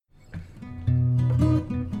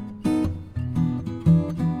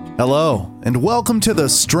Hello, and welcome to the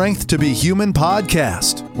Strength to Be Human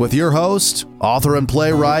podcast with your host, author and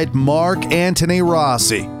playwright Mark Anthony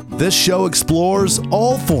Rossi. This show explores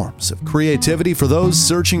all forms of creativity for those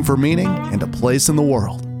searching for meaning and a place in the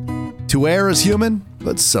world. To err is human,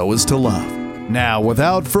 but so is to love. Now,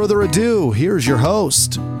 without further ado, here's your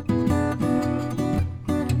host.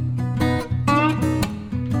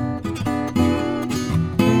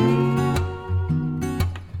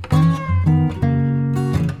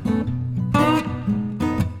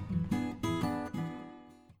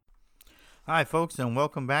 Hi, folks, and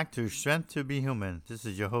welcome back to Strength to Be Human. This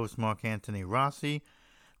is your host, Mark Anthony Rossi.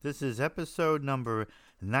 This is episode number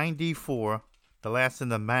 94, the last in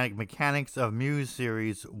the Mechanics of Muse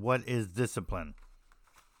series, What is Discipline?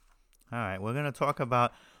 All right, we're going to talk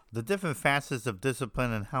about the different facets of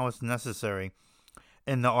discipline and how it's necessary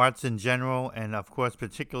in the arts in general, and of course,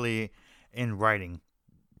 particularly in writing.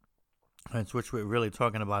 That's which we're really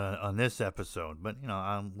talking about on this episode. But,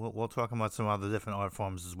 we'll talk about some other different art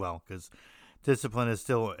forms as well, because discipline is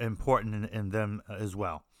still important in them as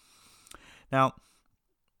well. Now,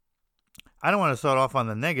 I don't want to start off on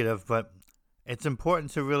the negative, but it's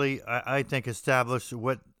important to really, I think, establish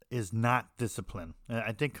what is not discipline.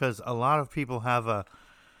 I think because a lot of people have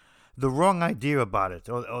the wrong idea about it,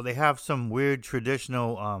 or they have some weird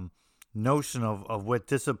traditional notion of what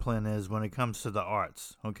discipline is when it comes to the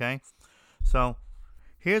arts, okay? So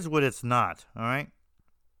here's what it's not, all right?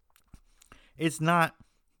 It's not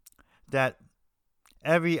that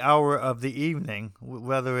every hour of the evening,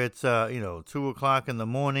 whether it's 2 o'clock in the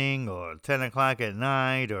morning or 10 o'clock at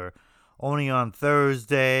night, or only on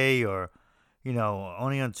Thursday, or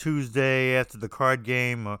only on Tuesday after the card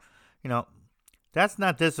game, or that's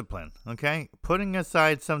not discipline. Okay, putting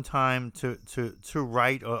aside some time to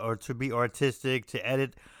write or to be artistic, to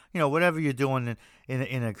edit, whatever you're doing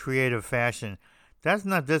in a creative fashion, that's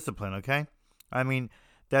not discipline. Okay, I mean,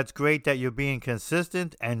 that's great that you're being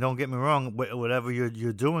consistent, and don't get me wrong, whatever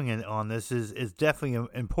you're doing on this is definitely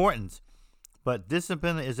important. But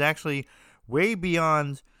discipline is actually way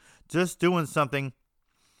beyond just doing something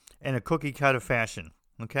in a cookie cutter fashion.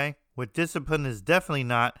 Okay, what discipline is definitely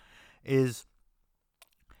not is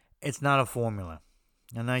it's not a formula,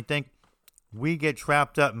 and I think we get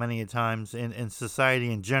trapped up many times in society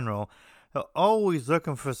in general, always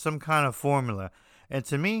looking for some kind of formula. And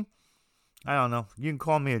to me, I don't know, you can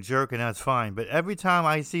call me a jerk and that's fine, but every time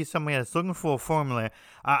I see somebody that's looking for a formula,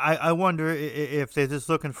 I wonder if they're just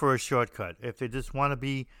looking for a shortcut, if they just want to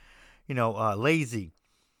be, lazy,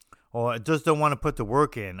 or just don't want to put the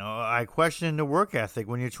work in. Or I question the work ethic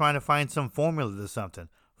when you're trying to find some formula to something.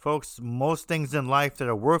 Folks, most things in life that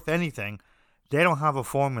are worth anything, they don't have a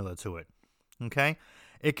formula to it, okay?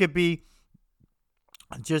 It could be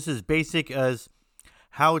just as basic as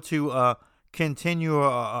how to continue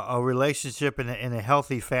a relationship in a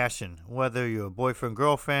healthy fashion, whether you're a boyfriend,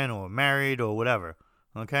 girlfriend, or married, or whatever,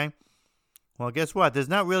 okay? Well, guess what? There's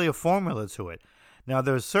not really a formula to it. Now,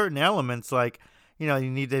 there's certain elements like, you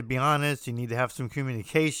need to be honest, you need to have some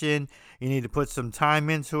communication, you need to put some time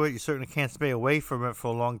into it. You certainly can't stay away from it for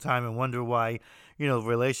a long time and wonder why, the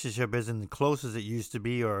relationship isn't as close as it used to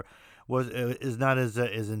be, or is not as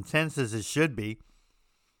intense as it should be.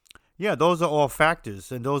 Yeah, those are all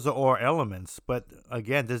factors, and those are all elements. But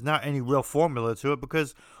again, there's not any real formula to it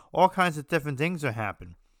because all kinds of different things are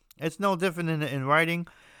happening. It's no different in writing.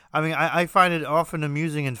 I mean, I find it often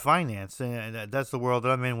amusing in finance, and that's the world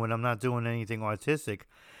that I'm in when I'm not doing anything artistic,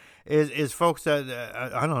 is folks that,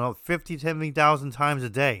 70,000 times a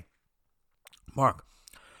day. Mark,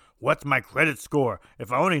 what's my credit score?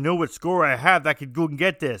 If I only knew what score I have, I could go and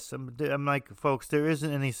get this. I'm like, folks, there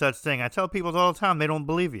isn't any such thing. I tell people all the time, they don't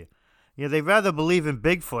believe you. They'd rather believe in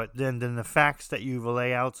Bigfoot than the facts that you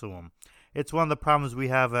lay out to them. It's one of the problems we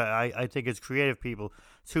have, I think, as creative people,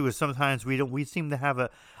 too, is sometimes we seem to have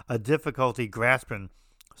a difficulty grasping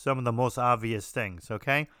some of the most obvious things,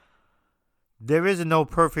 okay? There is no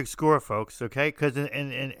perfect score, folks, okay? Because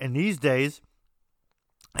in these days,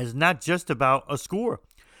 it's not just about a score.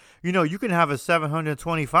 You can have a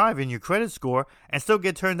 725 in your credit score and still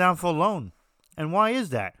get turned down for a loan. And why is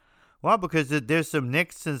that? Well, because there's some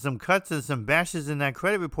nicks and some cuts and some bashes in that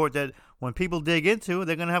credit report that when people dig into,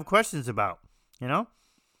 they're going to have questions about,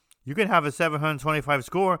 You can have a 725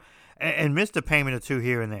 score and miss a payment or two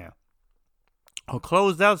here and there. Or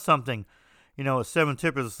closed out something,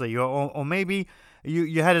 serendipitously. Or maybe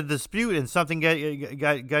you had a dispute and something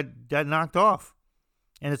got knocked off.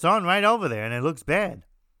 And it's on right over there and it looks bad.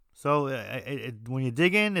 So when you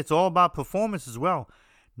dig in, it's all about performance as well,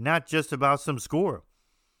 not just about some score.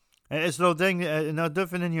 It's no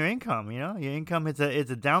different than your income. Your income it's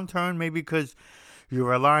a downturn maybe because you're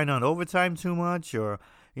relying on overtime too much, or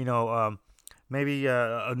maybe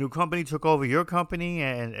a new company took over your company,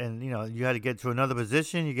 and you had to get to another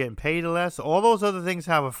position, you're getting paid less. All those other things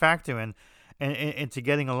have a factor into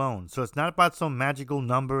getting a loan. So it's not about some magical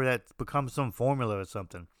number that becomes some formula or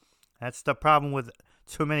something. That's the problem with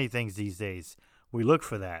too many things these days. We look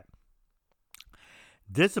for that.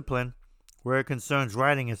 Discipline, where it concerns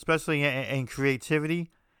writing, especially in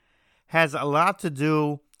creativity, has a lot to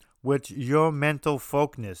do with your mental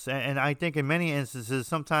focus. And I think in many instances,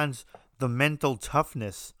 sometimes the mental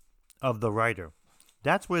toughness of the writer.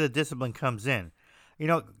 That's where the discipline comes in.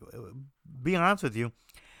 Be honest with you,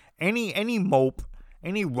 any mope,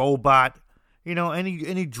 any robot,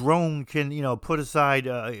 any drone can, put aside,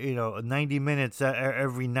 90 minutes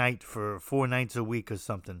every night for 4 nights a week or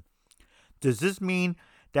something. Does this mean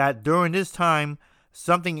that during this time,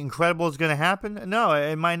 something incredible is going to happen? No,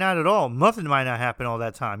 it might not at all. Nothing might not happen all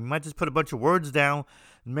that time. You might just put a bunch of words down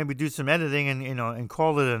and maybe do some editing and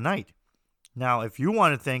call it a night. Now, if you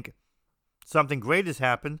want to think something great has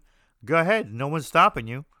happened, go ahead. No one's stopping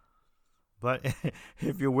you. But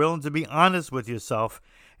if you're willing to be honest with yourself,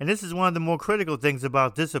 and this is one of the more critical things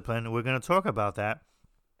about discipline, we're going to talk about that,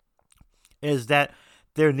 is that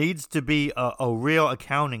there needs to be a real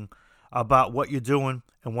accounting about what you're doing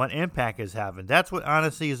and what impact it's having. That's what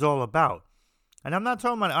honesty is all about. And I'm not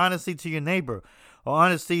talking about honesty to your neighbor, or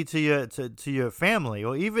honesty to your family,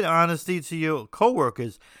 or even honesty to your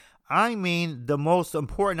coworkers. I mean the most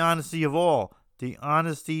important honesty of all, the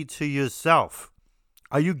honesty to yourself.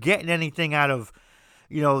 Are you getting anything out of,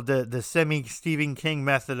 the semi-Stephen King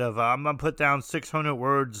method of I'm going to put down 600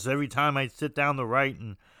 words every time I sit down to write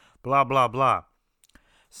and blah, blah, blah.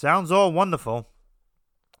 Sounds all wonderful.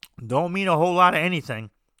 Don't mean a whole lot of anything.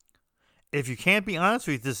 If you can't be honest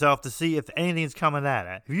with yourself to see if anything's coming out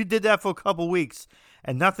of it. If you did that for a couple weeks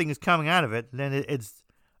and nothing is coming out of it, then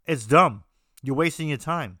it's dumb. You're wasting your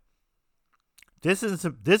time. This is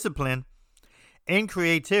discipline in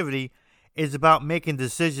creativity is about making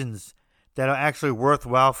decisions that are actually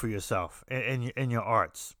worthwhile for yourself in your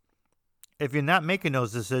arts. If you're not making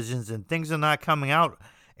those decisions and things are not coming out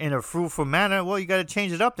in a fruitful manner, well, you got to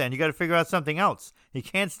change it up then. You got to figure out something else. You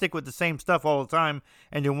can't stick with the same stuff all the time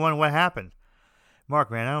and you wonder what happened. Mark,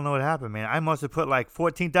 man, I don't know what happened, man. I must have put like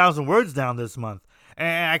 14,000 words down this month.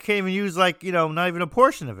 And I can't even use not even a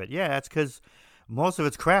portion of it. Yeah, that's because most of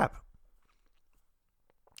it's crap.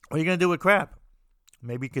 What are you going to do with crap?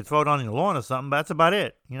 Maybe you could throw it on your lawn or something, but that's about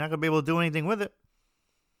it. You're not going to be able to do anything with it.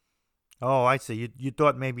 Oh, I see. You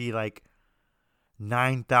thought maybe like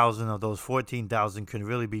 9,000 of those 14,000 could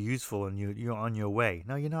really be useful and you're on your way.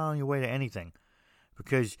 No, you're not on your way to anything.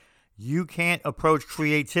 Because you can't approach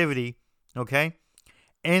creativity, okay,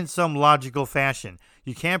 in some logical fashion.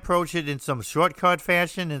 You can't approach it in some shortcut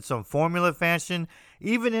fashion, in some formula fashion,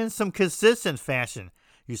 even in some consistent fashion.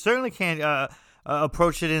 You certainly can't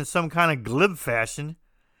approach it in some kind of glib fashion.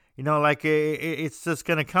 Like it's just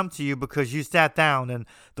going to come to you because you sat down and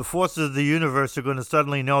the forces of the universe are going to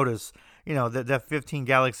suddenly notice, that 15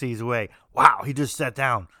 galaxies away. Wow, he just sat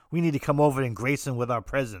down. We need to come over and grace him with our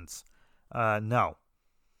presence. No.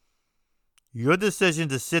 Your decision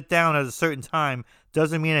to sit down at a certain time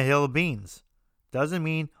doesn't mean a hill of beans. Doesn't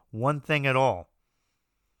mean one thing at all.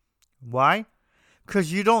 Why?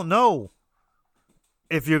 Because you don't know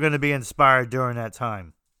if you're going to be inspired during that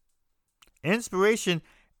time. Inspiration,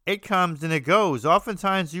 it comes and it goes.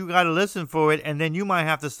 Oftentimes you got to listen for it, and then you might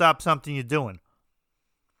have to stop something you're doing.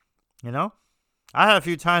 I had a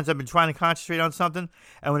few times I've been trying to concentrate on something,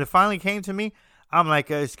 and when it finally came to me, I'm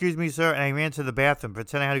like, excuse me, sir, and I ran to the bathroom,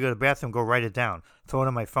 pretend I had to go to the bathroom, go write it down, throw it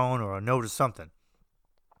on my phone or a note or something.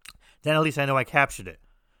 Then at least I know I captured it.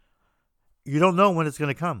 You don't know when it's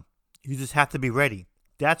going to come. You just have to be ready.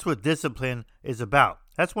 That's what discipline is about.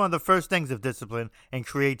 That's one of the first things of discipline and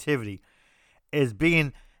creativity, is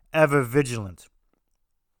being ever vigilant.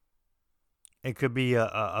 It could be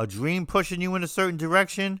a dream pushing you in a certain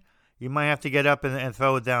direction. You might have to get up and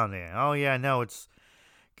throw it down there. Oh yeah, no, it's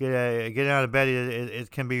getting out of bed. It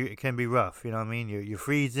can be rough. You know what I mean? You're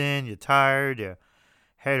freezing. You're tired. Your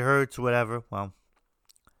head hurts. Whatever. Well,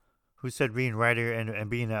 who said being a writer and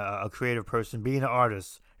being a creative person, being an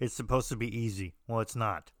artist, it's supposed to be easy? Well, it's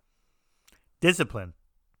not. Discipline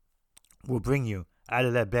will bring you out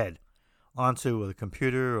of that bed onto a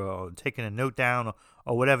computer or taking a note down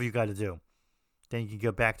or whatever you got to do. Then you can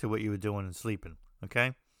get back to what you were doing and sleeping.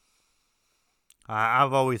 Okay?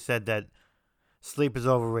 I've always said that sleep is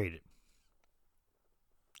overrated.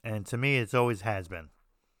 And to me, it always has been.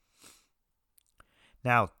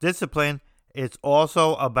 Now, discipline is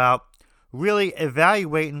also about really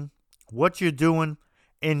evaluating what you're doing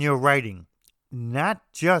in your writing. not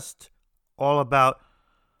just all about,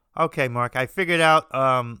 okay, Mark, I figured out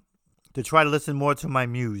to try to listen more to my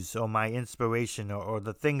muse or my inspiration or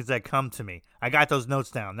the things that come to me. I got those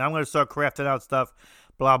notes down. Now I'm going to start crafting out stuff,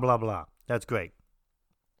 blah, blah, blah. That's great.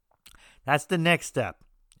 That's the next step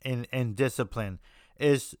in discipline,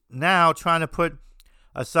 is now trying to put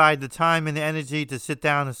aside the time and the energy to sit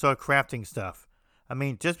down and start crafting stuff. I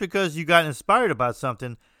mean, just because you got inspired about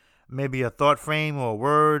something, maybe a thought frame or a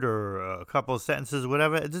word or a couple of sentences or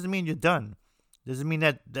whatever, it doesn't mean you're done. It doesn't mean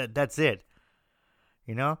that's it.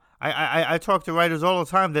 You know, I talk to writers all the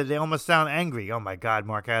time that they almost sound angry. Oh my God,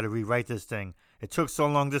 Mark, I had to rewrite this thing. It took so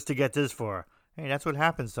long just to get this far. Hey, that's what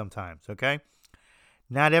happens sometimes, okay?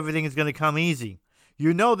 Not everything is going to come easy.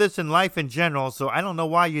 You know this in life in general, so I don't know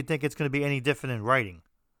why you think it's going to be any different in writing.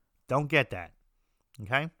 Don't get that.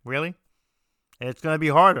 Okay? Really? It's going to be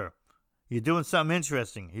harder. You're doing something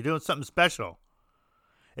interesting. You're doing something special.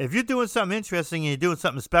 If you're doing something interesting and you're doing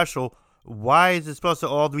something special, why is it supposed to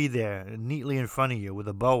all be there neatly in front of you with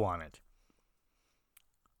a bow on it?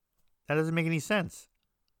 That doesn't make any sense.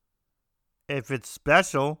 If it's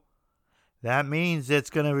special, that means it's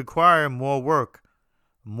going to require more work,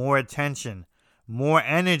 more attention, more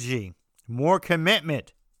energy, more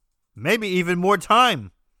commitment, maybe even more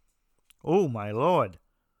time. Oh, my Lord.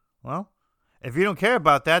 Well, if you don't care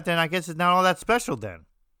about that, then I guess it's not all that special then.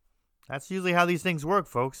 That's usually how these things work,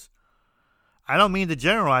 folks. I don't mean to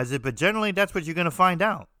generalize it, but generally that's what you're going to find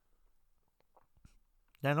out.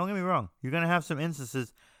 Now, don't get me wrong. You're going to have some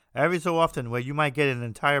instances every so often where you might get an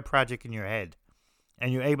entire project in your head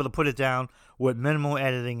and you're able to put it down with minimal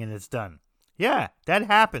editing and it's done. Yeah, that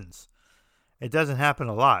happens. It doesn't happen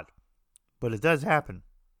a lot, but it does happen.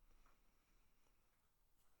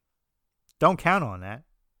 Don't count on that.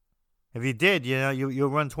 If you did, you'll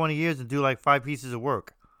run 20 years and do like 5 pieces of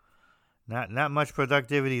work. Not much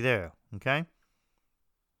productivity there, okay?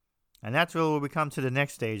 And that's where we come to the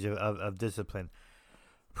next stage of discipline.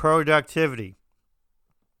 Productivity.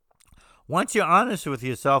 Once you're honest with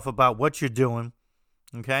yourself about what you're doing,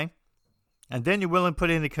 okay, and then you're willing to put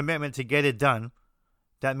in the commitment to get it done,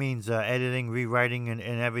 that means editing, rewriting, and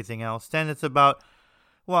everything else, then it's about,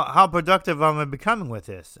 well, how productive am I becoming with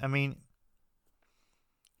this? I mean,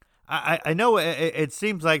 I know it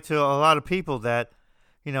seems like to a lot of people that,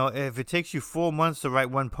 if it takes you 4 months to write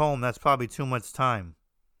one poem, that's probably too much time.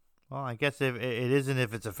 Well, I guess if it isn't,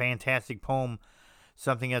 if it's a fantastic poem,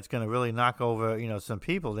 something that's going to really knock over, some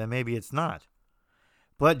people, then maybe it's not.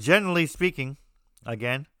 But generally speaking,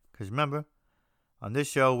 again, because remember, on this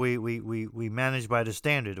show, we manage by the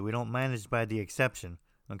standard. We don't manage by the exception,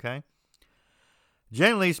 okay?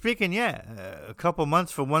 Generally speaking, yeah, a couple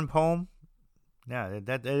months for one poem, yeah,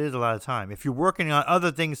 that is a lot of time. If you're working on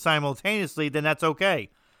other things simultaneously, then that's okay.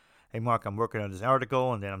 Hey, Mark, I'm working on this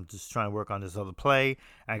article, and then I'm just trying to work on this other play,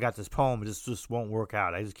 and I got this poem, it just won't work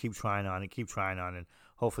out. I just keep trying on it, and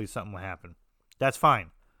hopefully something will happen. That's fine.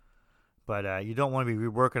 But you don't want to be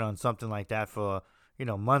working on something like that for,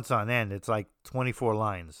 months on end. It's like 24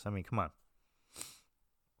 lines. I mean, come on.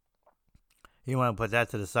 You want to put that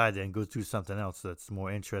to the side and go do something else that's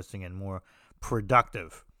more interesting and more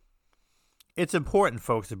productive. It's important,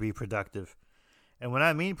 folks, to be productive. And what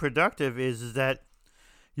I mean productive is that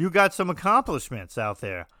you got some accomplishments out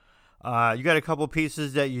there. You got a couple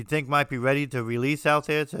pieces that you think might be ready to release out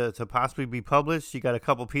there to possibly be published. You got a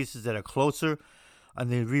couple pieces that are closer on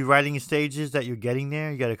the rewriting stages that you're getting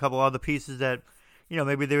there. You got a couple other pieces that,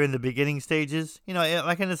 maybe they're in the beginning stages.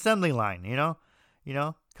 Like an assembly line,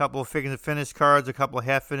 a couple of finished cards, a couple of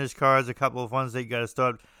half-finished cards, a couple of ones that you got to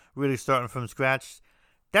start really starting from scratch.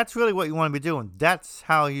 That's really what you want to be doing. That's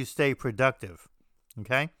how you stay productive,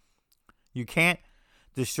 okay? You can't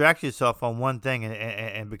distract yourself on one thing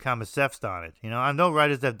and become obsessed on it. I know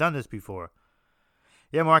writers that have done this before.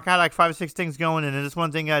 Yeah, Mark, I had like 5 or 6 things going, and this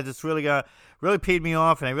one thing just really peed me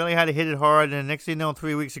off, and I really had to hit it hard, and the next thing you know,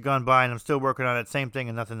 3 weeks have gone by, and I'm still working on that same thing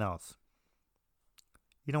and nothing else.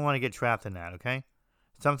 You don't want to get trapped in that, okay?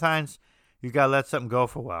 Sometimes you got to let something go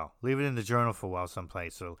for a while. Leave it in the journal for a while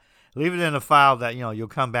someplace. So leave it in a file that, you'll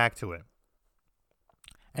come back to it.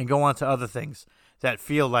 And go on to other things that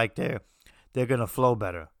feel like they're going to flow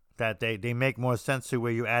better, that they make more sense to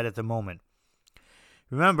where you're at the moment.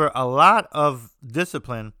 Remember, a lot of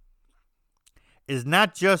discipline is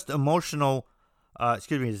not just emotional,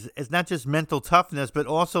 it's not just mental toughness, but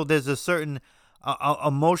also there's a certain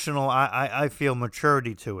emotional, I feel,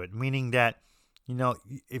 maturity to it, meaning that,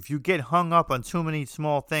 if you get hung up on too many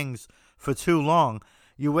small things for too long,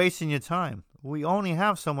 you're wasting your time. We only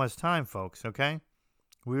have so much time, folks, okay?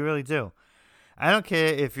 We really do. I don't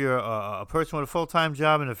care if you're a person with a full-time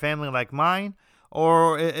job and a family like mine,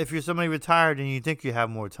 Or if you're somebody retired and you think you have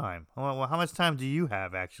more time. Well, how much time do you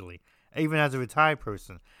have, actually, even as a retired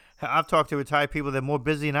person? I've talked to retired people that are more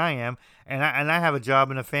busy than I am, and I have a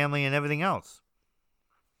job and a family and everything else.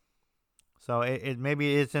 So it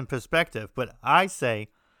maybe it's in perspective. But I say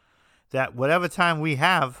that whatever time we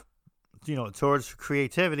have, towards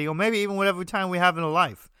creativity, or maybe even whatever time we have in a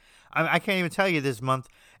life. I can't even tell you this month.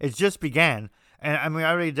 It just began. And I mean,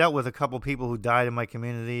 I already dealt with a couple people who died in my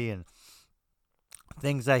community and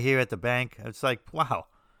things I hear at the bank. It's like, wow,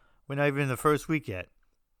 we're not even in the first week yet.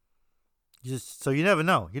 So you never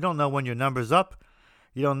know. You don't know when your number's up.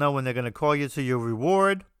 You don't know when they're going to call you to your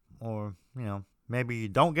reward. Or, maybe you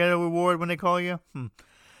don't get a reward when they call you.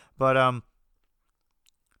 But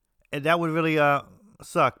that would really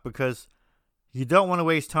suck, because you don't want to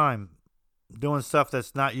waste time doing stuff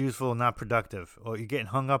that's not useful and not productive, or you're getting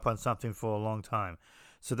hung up on something for a long time.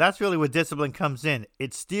 So that's really where discipline comes in.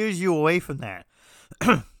 It steers you away from that.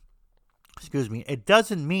 Excuse me. It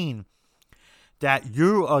doesn't mean that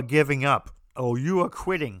you are giving up or you are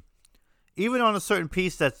quitting, even on a certain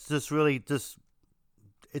piece that's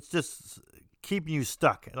it's just keeping you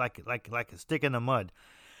stuck like a stick in the mud.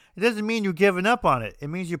 It doesn't mean you're giving up on it. It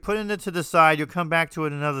means you're putting it to the side. You'll come back to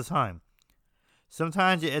it another time.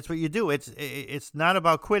 Sometimes it's what you do. It's not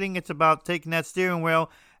about quitting. It's about taking that steering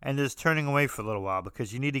wheel and just turning away for a little while,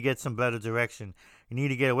 because you need to get some better direction. You need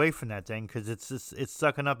to get away from that thing, because it's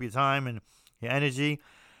sucking up your time and your energy.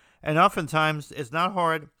 And oftentimes it's not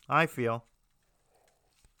hard, I feel,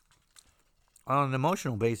 on an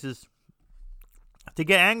emotional basis, to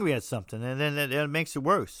get angry at something, and then it makes it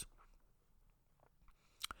worse.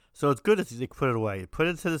 So it's good to put it away. Put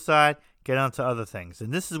it to the side, get on to other things.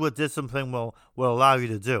 And this is what discipline will allow you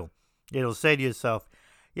to do. It'll say to yourself,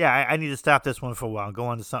 yeah, I need to stop this one for a while and go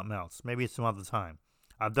on to something else. Maybe it's some other time.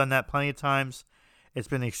 I've done that plenty of times. It's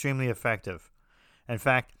been extremely effective. In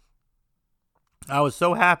fact, I was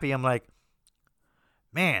so happy. I'm like,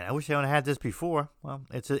 man, I wish I would have had this before. Well,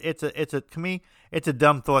 to me, it's a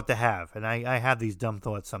dumb thought to have. And I have these dumb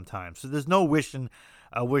thoughts sometimes. So there's no wishing.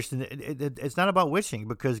 It's not about wishing,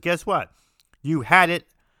 because guess what? You had it,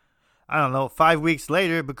 5 weeks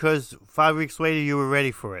later, because 5 weeks later you were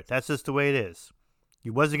ready for it. That's just the way it is.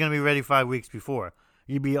 You wasn't going to be ready 5 weeks before.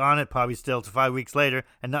 You'd be on it probably still to 5 weeks later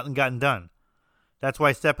and nothing gotten done. That's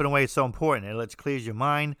why stepping away is so important. It clears your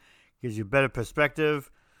mind, gives you better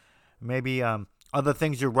perspective. Maybe other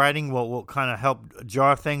things you're writing will kind of help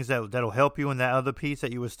jar things that'll help you in that other piece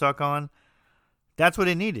that you were stuck on. That's what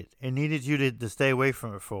it needed. It needed you to stay away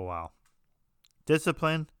from it for a while.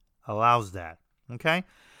 Discipline allows that. Okay?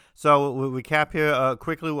 So we recap here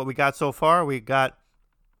quickly what we got so far. We got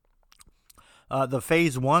the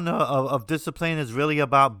phase one of discipline is really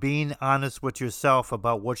about being honest with yourself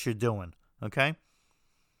about what you're doing. Okay?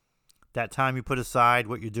 That time you put aside,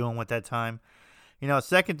 what you're doing with that time.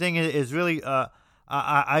 Second thing is really,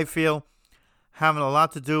 I feel, having a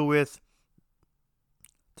lot to do with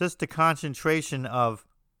just the concentration of,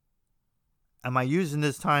 am I using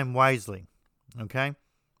this time wisely? Okay?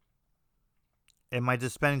 Am I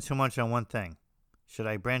just spending too much on one thing? Should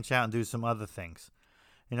I branch out and do some other things?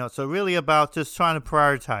 So really about just trying to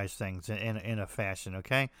prioritize things in a fashion,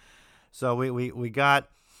 okay? So we got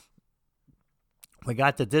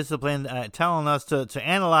the discipline telling us to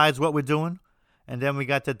analyze what we're doing, and then we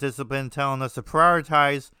got the discipline telling us to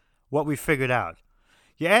prioritize what we figured out.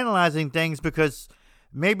 You're analyzing things because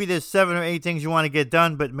maybe there's 7 or 8 things you want to get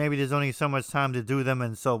done, but maybe there's only so much time to do them,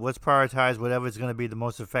 and so let's prioritize whatever is going to be the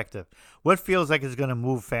most effective. What feels like it's going to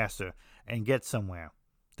move faster and get somewhere.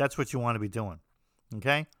 That's what you want to be doing,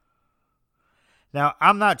 okay? Now,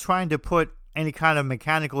 I'm not trying to put any kind of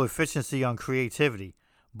mechanical efficiency on creativity,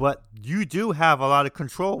 but you do have a lot of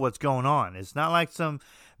control what's going on. It's not like some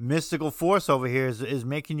mystical force over here is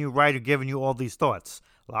making you write or giving you all these thoughts.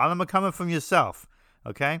 A lot of them are coming from yourself,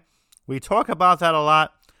 okay? We talk about that a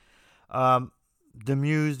lot. The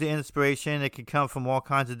muse, the inspiration, it can come from all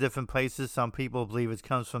kinds of different places. Some people believe it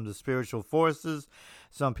comes from the spiritual forces.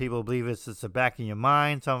 Some people believe it's just the back of your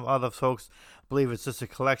mind. Some other folks believe it's just a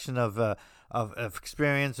collection of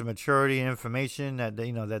experience and maturity and information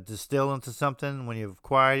that distill into something when you've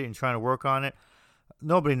acquired it and trying to work on it.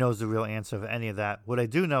 Nobody knows the real answer of any of that. What I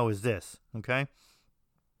do know is this, okay?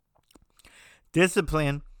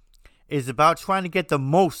 Discipline is about trying to get the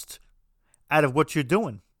most out of what you're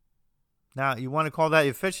doing. Now, you want to call that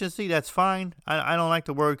efficiency? That's fine. I don't like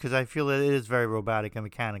the word because I feel that it is very robotic and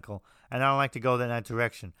mechanical, and I don't like to go in that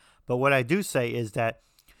direction. But what I do say is that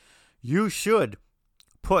you should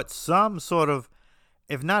put some sort of,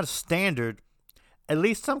 if not standard, at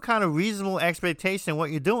least some kind of reasonable expectation in what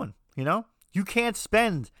you're doing, You can't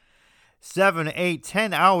spend 7, 8,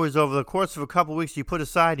 10 hours over the course of a couple weeks you put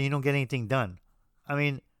aside and you don't get anything done. I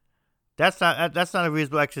mean, that's not a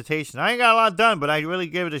reasonable expectation. I ain't got a lot done, but I really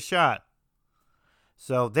gave it a shot.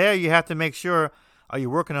 So there you have to make sure, are you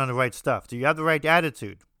working on the right stuff? Do you have the right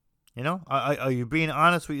attitude? You know, are you being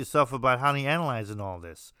honest with yourself about how you're analyzing all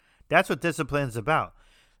this? That's what discipline's about.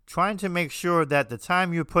 Trying to make sure that the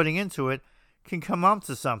time you're putting into it can come up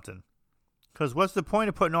to something. Because what's the point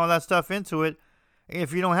of putting all that stuff into it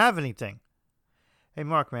if you don't have anything? Hey,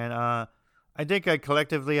 Mark, man, I think I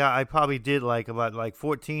probably did about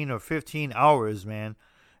 14 or 15 hours, man,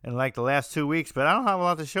 in like the last 2 weeks, but I don't have a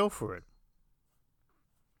lot to show for it.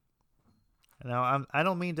 Now, I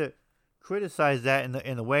don't mean to criticize that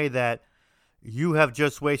in the way that you have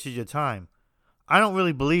just wasted your time. I don't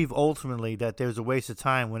really believe ultimately that there's a waste of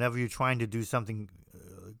time whenever you're trying to do something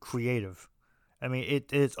creative. I mean,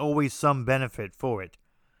 it's always some benefit for it.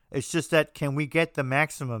 It's just that, can we get the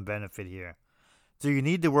maximum benefit here? Do you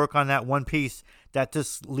need to work on that one piece that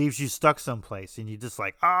just leaves you stuck someplace and you're just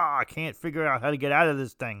like, I can't figure out how to get out of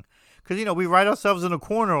this thing? Because, we write ourselves in a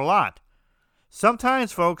corner a lot.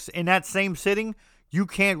 Sometimes, folks, in that same sitting, you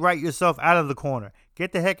can't write yourself out of the corner.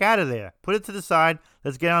 Get the heck out of there. Put it to the side.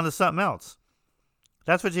 Let's get on to something else.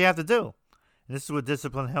 That's what you have to do. And this is what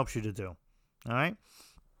discipline helps you to do. All right?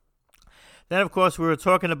 Then, of course, we were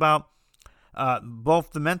talking about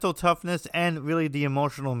both the mental toughness and really the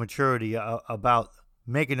emotional maturity about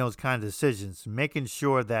making those kind of decisions, making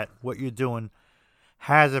sure that what you're doing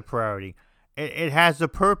has a priority. It has a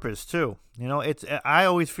purpose, too. I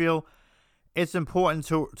always feel it's important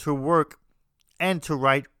to work and to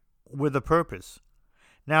write with a purpose.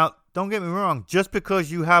 Now, don't get me wrong. Just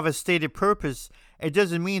because you have a stated purpose, it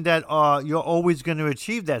doesn't mean that you're always going to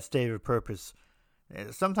achieve that stated purpose.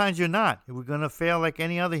 Sometimes you're not. We're going to fail like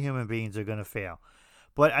any other human beings are going to fail.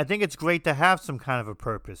 But I think it's great to have some kind of a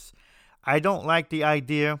purpose. I don't like the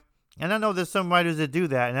idea, and I know there's some writers that do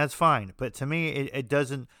that, and that's fine. But to me, it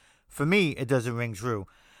doesn't ring true.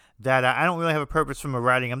 That I don't really have a purpose for my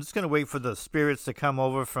writing. I'm just going to wait for the spirits to come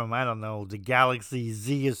over from, I don't know, the Galaxy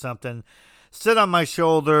Z or something, sit on my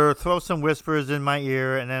shoulder, throw some whispers in my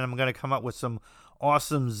ear, and then I'm going to come up with some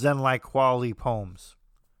awesome Zen-like quality poems.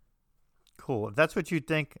 Cool. If that's what you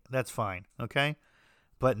think, that's fine, okay?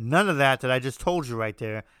 But none of that I just told you right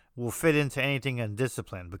there will fit into anything in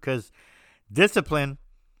discipline, because discipline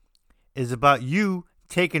is about you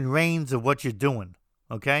taking reins of what you're doing,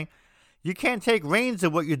 okay? You can't take reins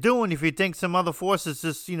of what you're doing if you think some other force is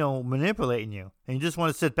just, manipulating you, and you just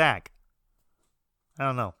want to sit back. I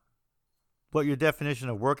don't know what your definition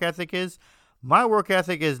of work ethic is. My work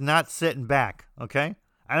ethic is not sitting back, okay?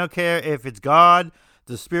 I don't care if it's God,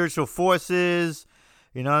 the spiritual forces,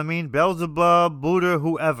 Beelzebub, Buddha,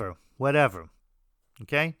 whoever, whatever,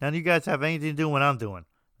 okay? None of you guys have anything to do with what I'm doing,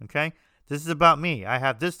 okay? This is about me. I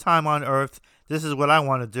have this time on earth. This is what I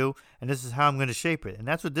want to do, and this is how I'm going to shape it. And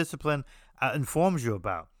that's what discipline informs you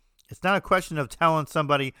about. It's not a question of telling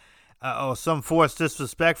somebody or some force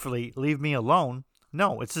disrespectfully, leave me alone.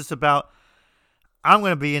 No, it's just about, I'm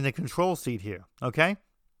going to be in the control seat here, okay?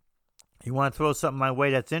 You want to throw something my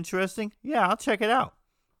way that's interesting? Yeah, I'll check it out.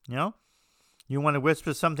 You want to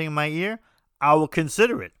whisper something in my ear? I will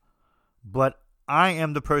consider it. But I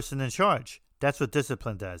am the person in charge. That's what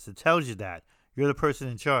discipline does. It tells you that. You're the person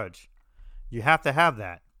in charge. You have to have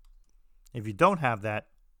that. If you don't have that,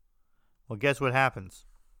 well, guess what happens?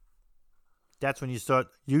 That's when you start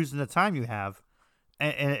using the time you have,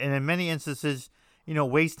 and in many instances,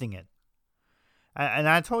 wasting it. And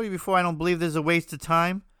I told you before, I don't believe there's a waste of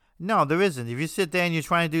time. No, there isn't. If you sit there and you're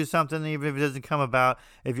trying to do something, even if it doesn't come about,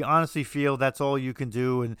 if you honestly feel that's all you can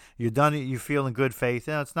do and you've done it, you feel in good faith,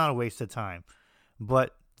 it's not a waste of time.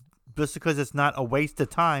 But just because it's not a waste of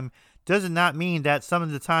time does not mean that some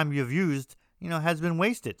of the time you've used, has been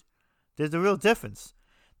wasted. There's a real difference.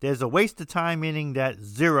 There's a waste of time, meaning that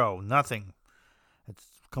zero, nothing. It's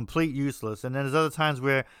complete useless. And then there's other times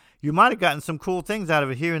where you might have gotten some cool things out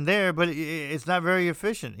of it here and there, but it's not very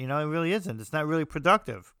efficient. It really isn't. It's not really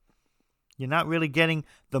productive. You're not really getting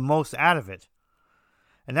the most out of it.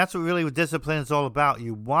 And that's what discipline is all about.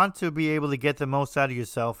 You want to be able to get the most out of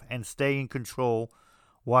yourself and stay in control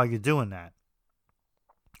while you're doing that.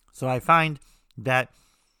 So I find that,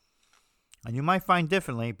 and you might find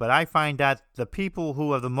differently, but I find that the people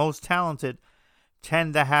who are the most talented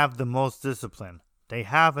tend to have the most discipline. They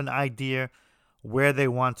have an idea where they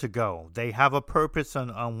want to go. They have a purpose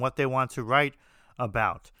on what they want to write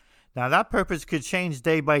about. Now, that purpose could change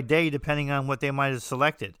day by day depending on what they might have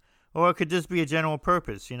selected. Or it could just be a general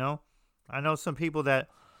purpose, I know some people that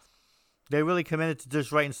they're really committed to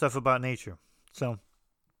just writing stuff about nature. So,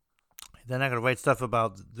 They're not going to write stuff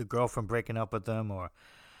about the girlfriend breaking up with them, or,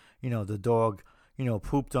 the dog,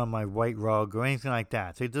 pooped on my white rug, or anything like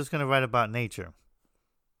that. They're just going to write about nature.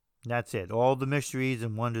 That's it. All the mysteries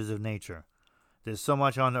and wonders of nature. There's so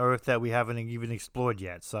much on the earth that we haven't even explored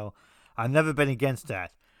yet. So I've never been against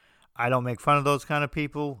that. I don't make fun of those kind of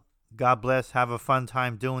people. God bless. Have a fun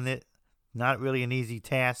time doing it. Not really an easy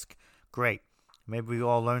task. Great. Maybe we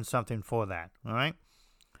all learn something for that. All right?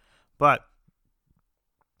 But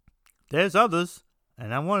there's others,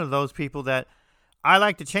 and I'm one of those people that I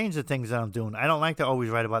like to change the things that I'm doing. I don't like to always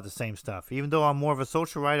write about the same stuff. Even though I'm more of a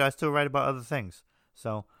social writer, I still write about other things.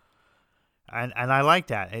 So, and I like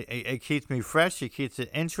that. It keeps me fresh. It keeps it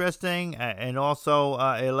interesting, and also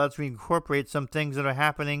it lets me incorporate some things that are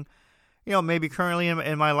happening, maybe currently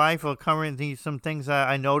in my life, or currently some things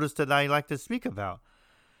I noticed that I like to speak about.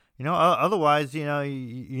 Otherwise,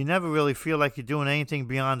 you never really feel like you're doing anything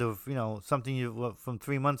beyond something from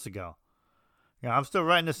 3 months ago. I'm still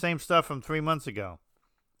writing the same stuff from 3 months ago.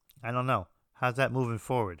 I don't know. How's that moving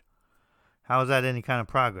forward? How is that any kind of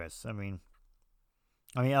progress? I mean,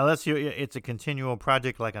 unless it's a continual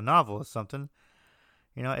project like a novel or something,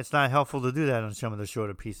 it's not helpful to do that on some of the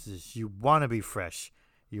shorter pieces. You want to be fresh.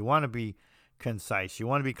 You want to be concise. You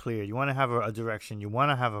want to be clear. You want to have a direction. You want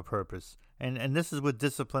to have a purpose. And this is what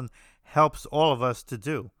discipline helps all of us to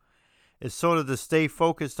do. It's sort of to stay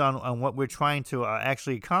focused on what we're trying to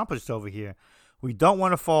actually accomplish over here. We don't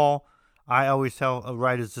want to fall. I always tell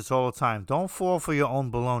writers this all the time. Don't fall for your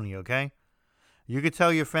own baloney, okay? You could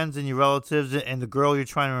tell your friends and your relatives and the girl you're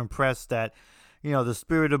trying to impress that, the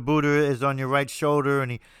spirit of Buddha is on your right shoulder,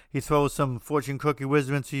 and he throws some fortune cookie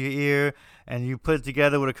wisdom into your ear, and you put it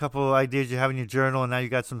together with a couple of ideas you have in your journal, and now you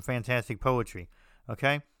got some fantastic poetry,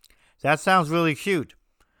 okay? That sounds really cute.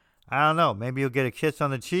 I don't know. Maybe you'll get a kiss on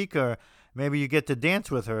the cheek, or maybe you get to dance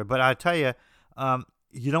with her. But I tell you,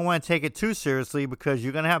 you don't want to take it too seriously, because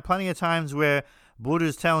you're going to have plenty of times where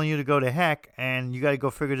Buddha's telling you to go to heck, and you got to go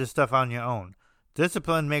figure this stuff out on your own.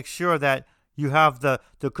 Discipline makes sure that you have the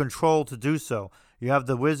control to do so. You have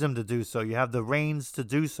the wisdom to do so. You have the reins to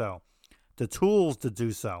do so. The tools to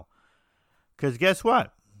do so. Because guess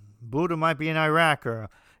what? Buddha might be in Iraq, or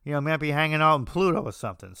might be hanging out in Pluto or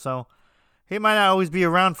something. So he might not always be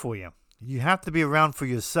around for you. You have to be around for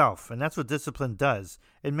yourself. And that's what discipline does.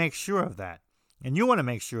 It makes sure of that. And you want to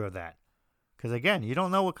make sure of that. Because again, you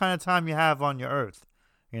don't know what kind of time you have on your earth.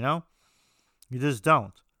 You just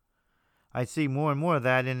don't. I see more and more of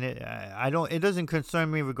that, and it doesn't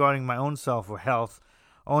concern me regarding my own self or health,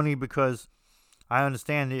 only because I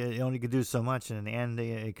understand you only can do so much, and in the end,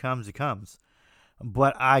 it comes.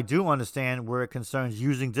 But I do understand where it concerns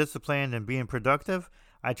using discipline and being productive.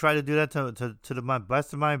 I try to do that to the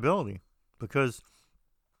best of my ability, because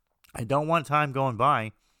I don't want time going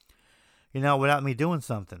by, without me doing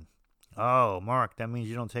something. Oh, Mark, that means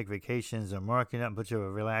you don't take vacations, or Mark, you're not much of a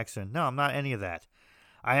relaxer. No, I'm not any of that.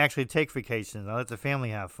 I actually take vacations. I let the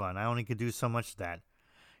family have fun. I only could do so much of that.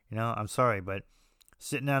 I'm sorry, but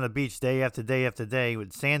sitting on the beach day after day after day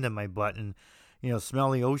with sand in my butt and,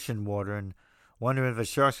 smell the ocean water and wondering if a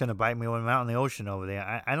shark's going to bite me when I'm out in the ocean over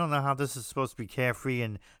there. I don't know how this is supposed to be carefree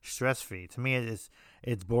and stress-free. To me,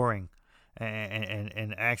 it's boring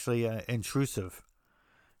and actually intrusive,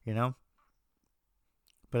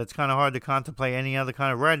 But it's kind of hard to contemplate any other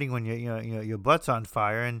kind of writing when your butt's on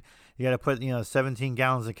fire and you got to put 17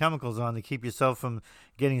 gallons of chemicals on to keep yourself from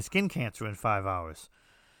getting skin cancer in 5 hours.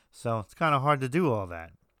 So it's kind of hard to do all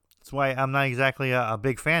that. That's why I'm not exactly a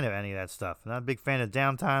big fan of any of that stuff. I'm not a big fan of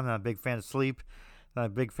downtime. Not a big fan of sleep. Not a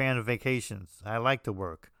big fan of vacations. I like to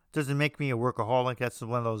work. It doesn't make me a workaholic. That's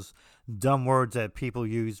one of those dumb words that people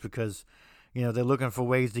use because they're looking for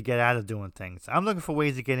ways to get out of doing things. I'm looking for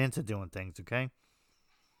ways to get into doing things. Okay.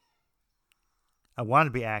 I want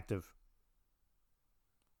to be active.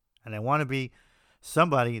 And I want to be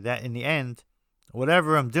somebody that in the end,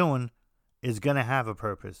 whatever I'm doing is going to have a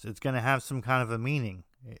purpose. It's going to have some kind of a meaning.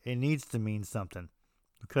 It needs to mean something.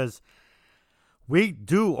 Because we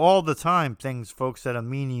do all the time things, folks, that are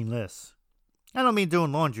meaningless. I don't mean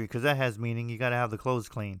doing laundry because that has meaning. You got to have the clothes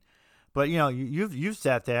clean. But, you've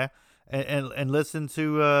sat there and listened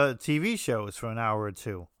to TV shows for an hour or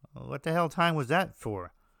two. What the hell time was that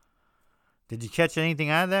for? Did you catch anything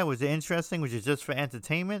out of that? Was it interesting? Was it just for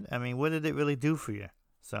entertainment? I mean, what did it really do for you?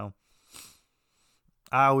 So,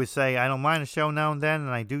 I always say I don't mind a show now and then, and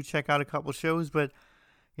I do check out a couple shows, but,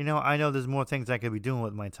 I know there's more things I could be doing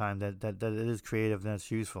with my time that it is creative and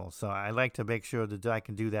that's useful. So, I like to make sure that I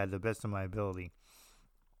can do that to the best of my ability.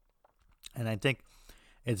 And I think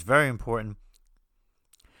it's very important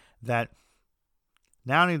that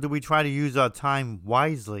not only do we try to use our time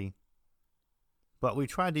wisely, but we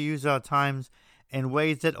try to use our times in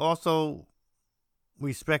ways that also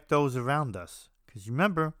respect those around us. Because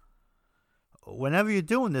remember, whenever you're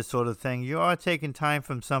doing this sort of thing, you are taking time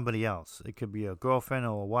from somebody else. It could be a girlfriend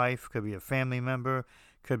or a wife, could be a family member,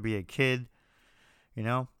 could be a kid, you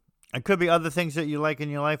know. It could be other things that you like in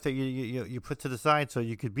your life that you put to the side so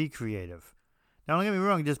you could be creative. Now, don't get me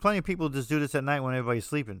wrong, there's plenty of people who just do this at night when everybody's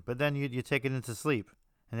sleeping, but then you take it into sleep,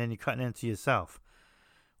 and then you're cutting into yourself.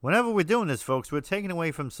 Whenever we're doing this, folks, we're taking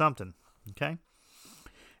away from something, okay?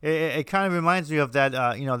 It kind of reminds me of that,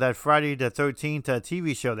 that Friday the 13th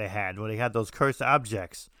TV show they had, where they had those cursed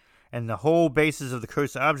objects. And the whole basis of the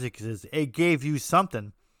cursed objects is it gave you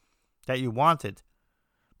something that you wanted,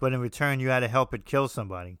 but in return you had to help it kill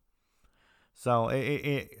somebody. So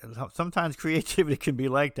sometimes creativity can be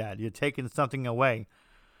like that. You're taking something away,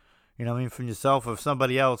 from yourself or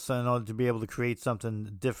somebody else in order to be able to create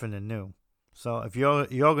something different and new. So if you're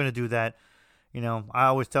going to do that, I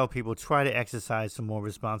always tell people, try to exercise some more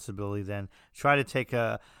responsibility then. Try to take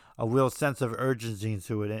a real sense of urgency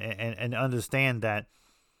into it and understand that,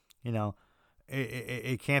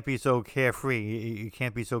 it can't be so carefree. You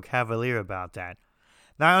can't be so cavalier about that.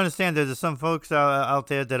 Now, I understand there's some folks out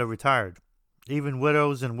there that are retired, even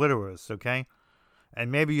widows and widowers, okay?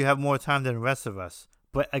 And maybe you have more time than the rest of us.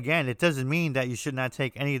 But again, it doesn't mean that you should not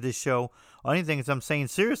take any of this show or anything that I'm saying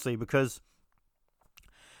seriously, because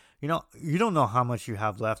you don't know how much you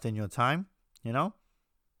have left in your time,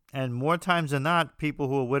 And more times than not, people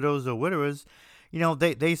who are widows or widowers,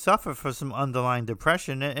 they suffer from some underlying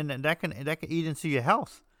depression, and that can eat into your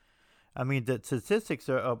health. I mean, the statistics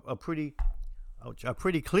are pretty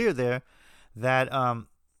clear there that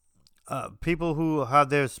people who have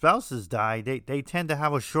their spouses die, they tend to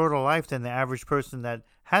have a shorter life than the average person that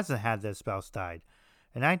hasn't had their spouse died.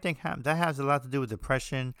 And I think that has a lot to do with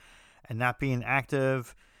depression and not being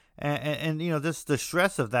active. And this the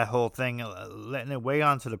stress of that whole thing, letting it weigh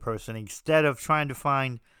onto the person instead of trying to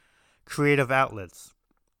find creative outlets.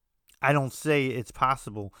 I don't say it's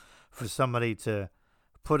possible for somebody to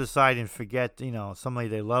put aside and forget, somebody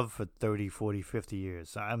they love for 30, 40, 50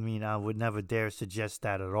 years. I mean, I would never dare suggest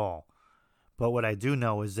that at all. But what I do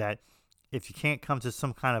know is that if you can't come to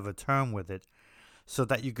some kind of a term with it so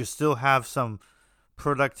that you could still have some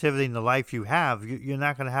productivity in the life you have, you're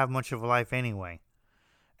not going to have much of a life anyway.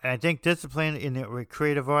 And I think discipline in the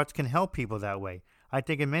creative arts can help people that way. I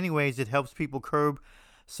think in many ways it helps people curb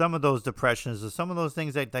some of those depressions or some of those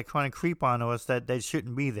things that kind of creep onto us that they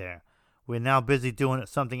shouldn't be there. We're now busy doing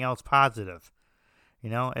something else positive.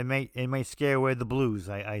 It may scare away the blues,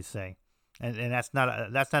 I say. And that's not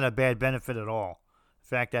a bad benefit at all. In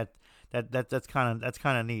fact, that's kind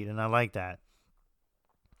of neat, and I like that.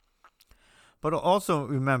 But also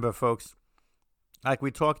remember, folks, like we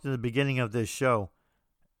talked in the beginning of this show,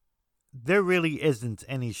 there really isn't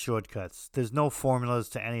any shortcuts. There's no formulas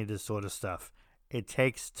to any of this sort of stuff. It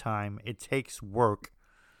takes time. It takes work.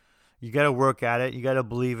 You got to work at it. You got to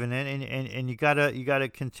believe in it, and you got to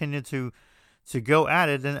continue to go at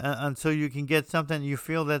it until you can get something you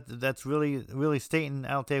feel that's really stating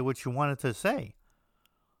out there what you wanted to say.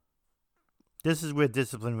 This is where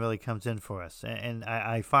discipline really comes in for us, and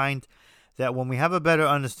I find that when we have a better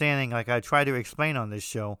understanding, like I try to explain on this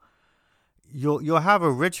show, you'll have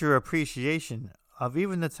a richer appreciation of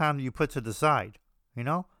even the time that you put to the side.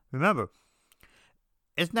 Remember,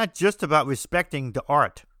 it's not just about respecting the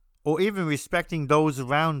art or even respecting those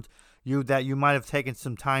around you that you might have taken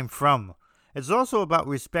some time from. It's also about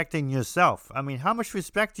respecting yourself. I mean, how much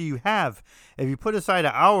respect do you have if you put aside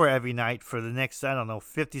an hour every night for the next,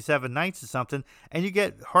 57 nights or something, and you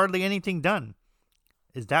get hardly anything done?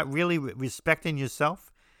 Is that really respecting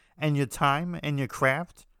yourself and your time and your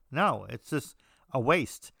craft? No, it's just a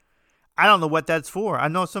waste. I don't know what that's for. I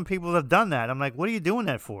know some people have done that. I'm like, what are you doing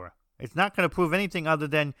that for? It's not going to prove anything other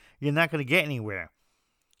than you're not going to get anywhere.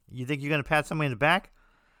 You think you're going to pat somebody in the back?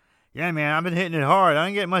 Yeah, man, I've been hitting it hard. I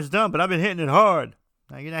didn't get much done, but I've been hitting it hard.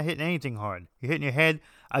 No, you're not hitting anything hard. You're hitting your head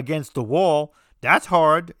against the wall. That's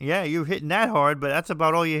hard. Yeah, you're hitting that hard, but that's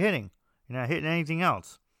about all you're hitting. You're not hitting anything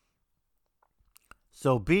else.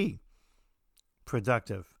 So be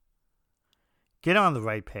productive. Get on the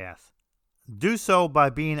right path. Do so by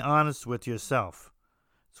being honest with yourself.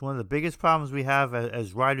 It's one of the biggest problems we have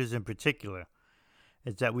as writers in particular,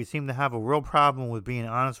 is that we seem to have a real problem with being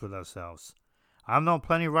honest with ourselves. I've known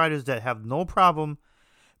plenty of writers that have no problem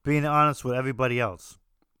being honest with everybody else.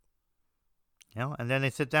 And then they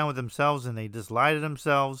sit down with themselves and they just lie to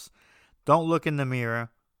themselves, don't look in the mirror,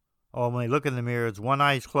 or when they look in the mirror, it's one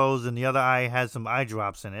eye is closed and the other eye has some eye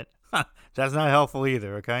drops in it. That's not helpful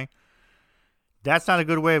either, okay? That's not a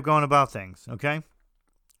good way of going about things, okay?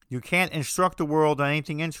 You can't instruct the world on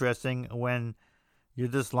anything interesting when you're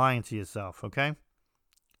just lying to yourself, okay?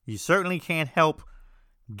 You certainly can't help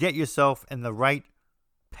get yourself in the right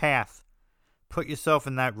path, put yourself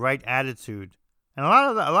in that right attitude. And a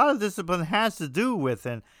lot of discipline has to do with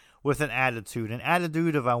an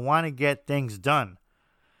attitude of I want to get things done.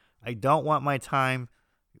 I don't want my time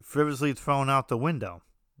frivolously thrown out the window.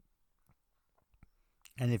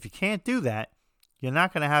 And if you can't do that, you're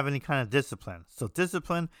not going to have any kind of discipline. So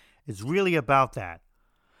discipline is really about that.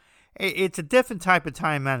 It's a different type of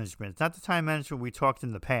time management. It's not the time management we talked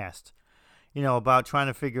in the past, about trying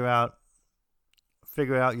to figure out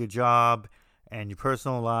your job and your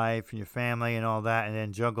personal life and your family and all that, and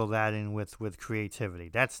then juggle that in with creativity.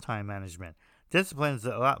 That's time management. Discipline is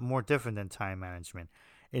a lot more different than time management.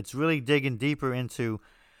 It's really digging deeper into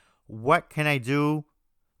what can I do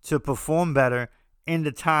to perform better in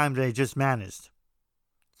the time that I just managed.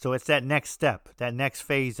 So it's that next step, that next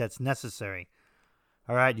phase that's necessary.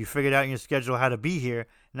 All right, you figured out in your schedule how to be here.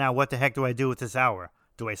 Now what the heck do I do with this hour?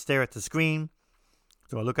 Do I stare at the screen?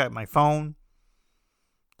 Do I look at my phone?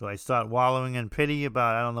 Do I start wallowing in pity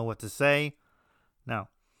about I don't know what to say? No.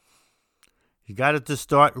 You got to just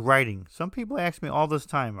start writing. Some people ask me all this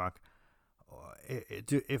time, Mark,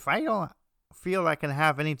 if I don't feel I can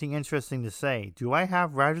have anything interesting to say, do I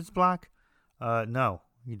have writer's block? No,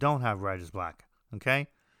 you don't have writer's block, okay?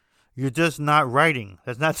 You're just not writing.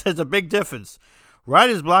 There's a big difference.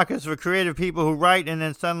 Writer's block is for creative people who write and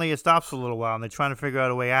then suddenly it stops for a little while and they're trying to figure out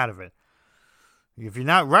a way out of it. If you're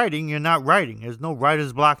not writing, you're not writing. There's no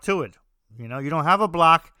writer's block to it. You don't have a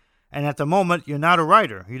block, and at the moment, you're not a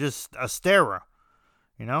writer. You're just a starer.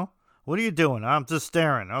 What are you doing? I'm just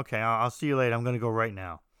staring. Okay, I'll see you later. I'm going to go right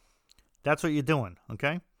now. That's what you're doing,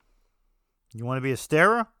 okay? You want to be a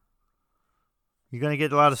starer? You're going to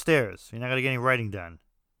get a lot of stares. You're not going to get any writing done.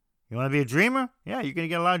 You want to be a dreamer? Yeah, you're going to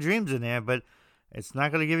get a lot of dreams in there, but it's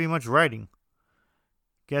not going to give you much writing.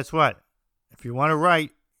 Guess what? If you want to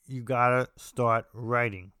write, you got to start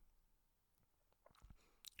writing.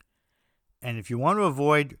 And if you want to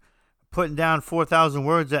avoid putting down 4,000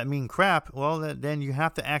 words that mean crap, well, then you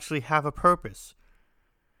have to actually have a purpose.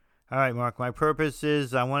 All right, Mark, my purpose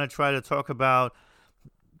is I want to try to talk about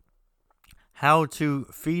how to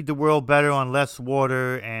feed the world better on less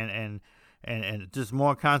water and just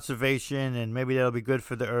more conservation, and maybe that'll be good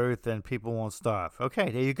for the earth and people won't starve.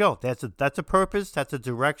 Okay, there you go. That's a purpose. That's a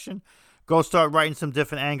direction. Go start writing some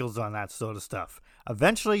different angles on that sort of stuff.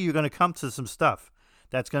 Eventually, you're going to come to some stuff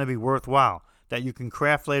that's going to be worthwhile, that you can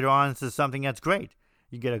craft later on into something that's great.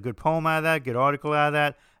 You get a good poem out of that, good article out of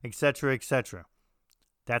that, etc., etc.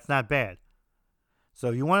 That's not bad.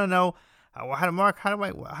 So you want to know how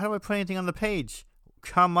do I put anything on the page?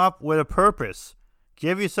 Come up with a purpose.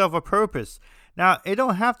 Give yourself a purpose. Now, it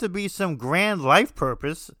don't have to be some grand life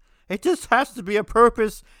purpose. It just has to be a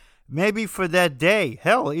purpose maybe for that day.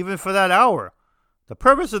 Hell, even for that hour. The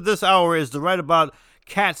purpose of this hour is to write about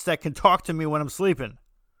cats that can talk to me when I'm sleeping.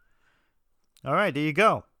 All right, there you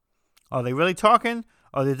go. Are they really talking?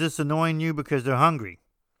 Or are they just annoying you because they're hungry?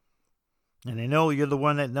 And they know you're the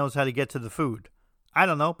one that knows how to get to the food. I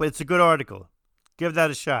don't know, but it's a good article. Give that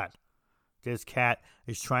a shot. This cat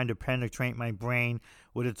is trying to penetrate my brain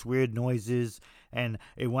with its weird noises, and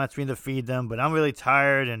it wants me to feed them, but I'm really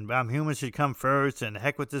tired, and humans should come first, and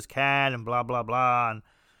heck with this cat, and blah, blah, blah. And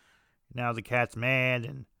now the cat's mad,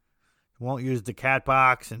 and won't use the cat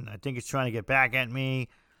box, and I think it's trying to get back at me.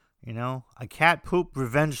 A cat poop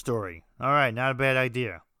revenge story. All right, not a bad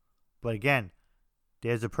idea. But again,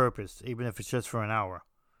 there's a purpose, even if it's just for an hour.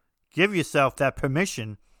 Give yourself that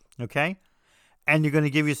permission, okay? And you're going to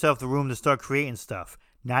give yourself the room to start creating stuff.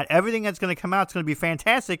 Not everything that's going to come out is going to be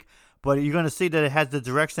fantastic, but you're going to see that it has the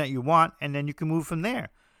direction that you want, and then you can move from there.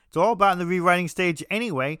 It's all about in the rewriting stage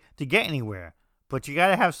anyway to get anywhere. But you got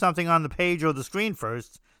to have something on the page or the screen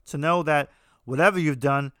first to know that whatever you've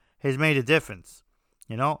done has made a difference.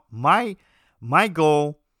 My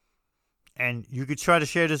goal, and you could try to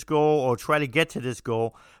share this goal or try to get to this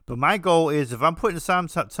goal, but my goal is if I'm putting some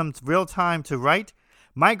real time to write,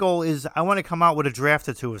 my goal is I want to come out with a draft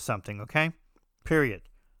or two of something, okay? Period.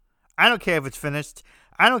 I don't care if it's finished.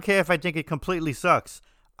 I don't care if I think it completely sucks.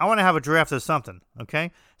 I want to have a draft of something,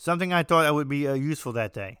 okay? Something I thought that would be useful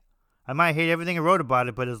that day. I might hate everything I wrote about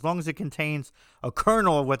it, but as long as it contains a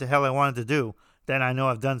kernel of what the hell I wanted to do, then I know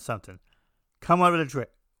I've done something. Come out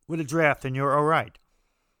with a draft and you're all right.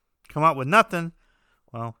 Come out with nothing,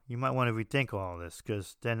 well, you might want to rethink all this,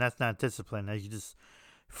 because then that's not discipline. You're just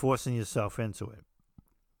forcing yourself into it.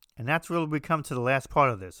 And that's really we come to the last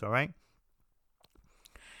part of this, all right?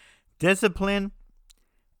 Discipline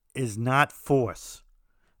is not force,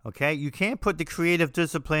 Okay? You can't put the creative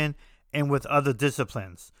discipline in with other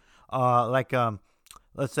disciplines.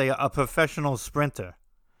 Let's say a professional sprinter.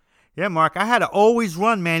 Yeah, Mark, I had to always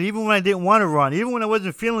run, man, even when I didn't want to run, even when I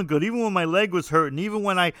wasn't feeling good, even when my leg was hurting, even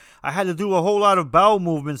when I had to do a whole lot of bowel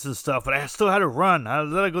movements and stuff, but I still had to run. I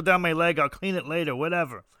let it go down my leg, I'll clean it later,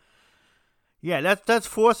 whatever. Yeah, that's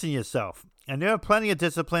forcing yourself. And there are plenty of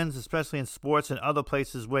disciplines, especially in sports and other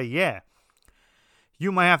places where, yeah,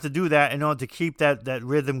 you might have to do that in order to keep that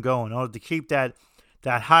rhythm going, in order to keep that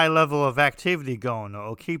high level of activity going,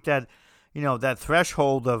 or keep that, that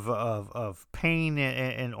threshold of pain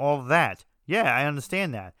and all of that. Yeah, I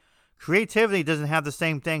understand that. Creativity doesn't have the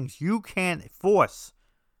same things. You can't force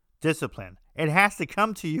discipline. It has to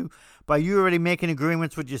come to you by you already making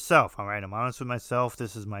agreements with yourself. All right, I'm honest with myself.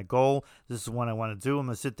 This is my goal. This is what I want to do. I'm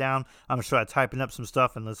going to sit down. I'm going to start typing up some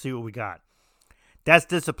stuff, and let's see what we got. That's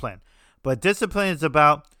discipline. But discipline is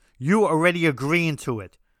about you already agreeing to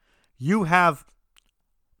it. You have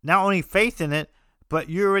not only faith in it, but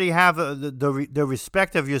you already have the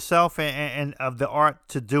respect of yourself and of the art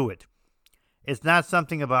to do it. It's not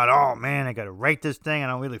something about, oh, man, I got to write this thing. I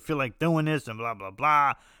don't really feel like doing this and blah, blah,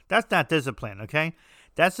 blah. That's not discipline, okay?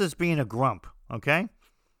 That's just being a grump, okay?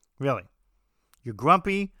 Really. You're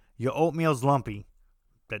grumpy, your oatmeal's lumpy.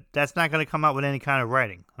 But that's not going to come out with any kind of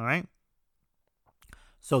writing, all right?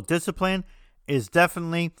 So discipline is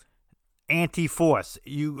definitely anti-force.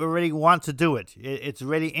 You already want to do it. It's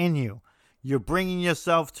already in you. You're bringing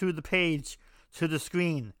yourself to the page, to the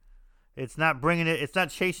screen. It's not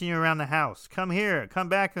chasing you around the house. Come here. Come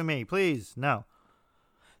back with me, please. No.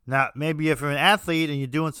 Now, maybe if you're an athlete and you're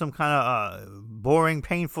doing some kind of boring,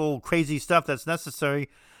 painful, crazy stuff that's necessary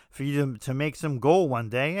for you to make some goal one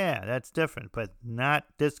day, yeah, that's different. But not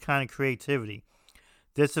this kind of creativity.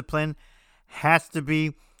 Discipline has to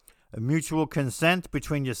be a mutual consent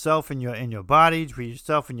between yourself and your body, between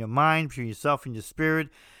yourself and your mind, between yourself and your spirit,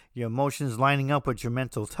 your emotions lining up with your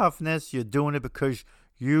mental toughness. You're doing it because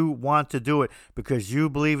you want to do it, because you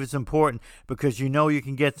believe it's important, because you know you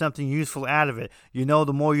can get something useful out of it. You know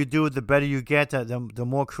the more you do it, the better you get, the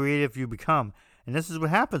more creative you become. And this is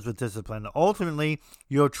what happens with discipline. Ultimately,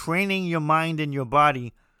 you're training your mind and your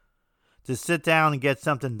body to sit down and get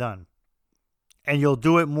something done. And you'll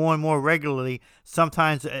do it more and more regularly,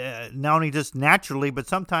 sometimes not only just naturally, but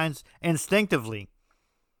sometimes instinctively.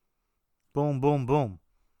 Boom, boom, boom.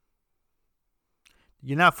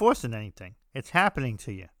 You're not forcing anything. It's happening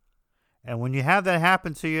to you. And when you have that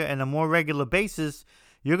happen to you on a more regular basis,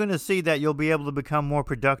 you're going to see that you'll be able to become more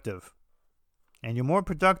productive. And you're more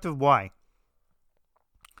productive, why?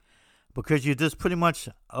 Because you just pretty much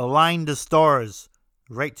align the stars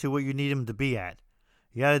right to where you need them to be at.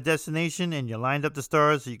 You got a destination and you lined up the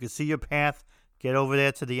stars so you can see your path, get over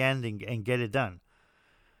there to the end and get it done.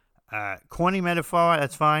 Corny metaphor,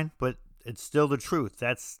 that's fine, but it's still the truth.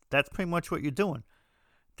 That's pretty much what you're doing.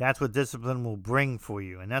 That's what discipline will bring for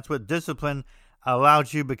you. And that's what discipline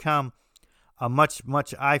allows you to become a much,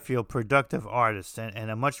 I feel, productive artist and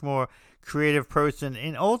a much more creative person.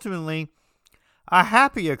 And ultimately, a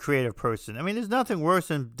happier creative person. I mean, there's nothing worse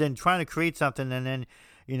than trying to create something and then,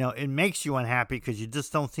 it makes you unhappy because you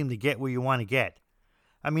just don't seem to get where you want to get.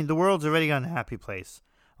 I mean, the world's already an unhappy place.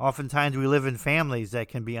 Oftentimes, we live in families that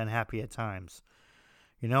can be unhappy at times.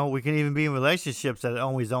 We can even be in relationships that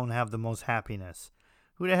always don't have the most happiness.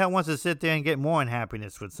 Who the hell wants to sit there and get more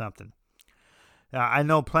unhappiness with something? I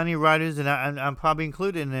know plenty of writers, and I'm probably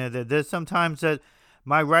included in there, that there's sometimes that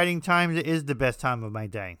my writing time is the best time of my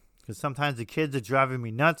day. Because sometimes the kids are driving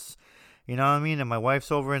me nuts, you know what I mean? And my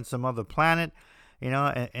wife's over in some other planet,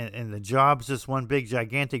 and the job's just one big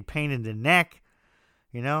gigantic pain in the neck,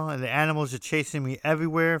 and the animals are chasing me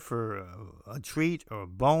everywhere for a treat or a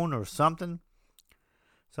bone or something.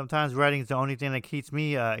 Sometimes writing is the only thing that keeps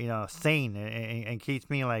me, sane and keeps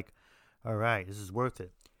me like, all right, this is worth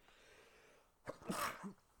it.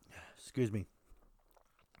 Excuse me.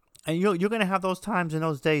 And you're going to have those times in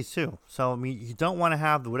those days too. So, I mean, you don't want to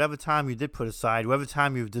have whatever time you did put aside, whatever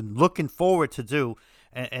time you've been looking forward to do,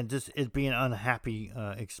 and just it being an unhappy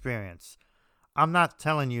experience. I'm not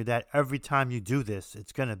telling you that every time you do this,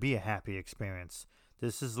 it's going to be a happy experience.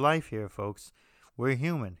 This is life here, folks. We're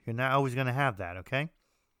human. You're not always going to have that, okay?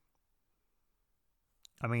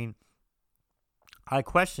 I mean, I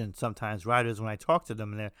question sometimes writers when I talk to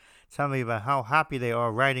them, and they're telling me about how happy they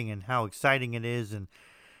are writing and how exciting it is and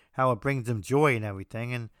how it brings them joy and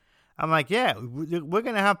everything. And I'm like, yeah, we're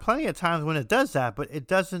going to have plenty of times when it does that, but it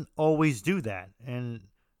doesn't always do that. And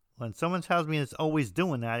when someone tells me it's always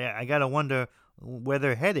doing that, I got to wonder where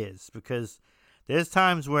their head is, because there's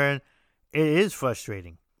times where it is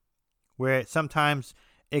frustrating, where sometimes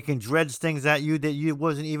It can dredge things at you that you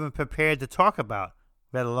wasn't even prepared to talk about,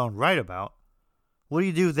 let alone write about. What do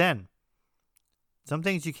you do then? Some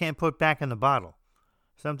things you can't put back in the bottle.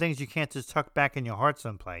 Some things you can't just tuck back in your heart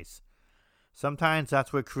someplace. Sometimes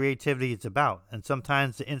that's what creativity is about. And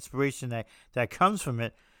sometimes the inspiration that comes from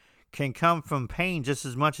it can come from pain just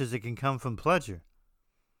as much as it can come from pleasure.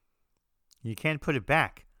 You can't put it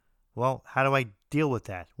back. Well, how do I deal with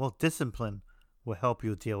that? Well, discipline will help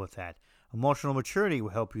you deal with that. Emotional maturity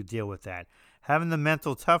will help you deal with that. Having the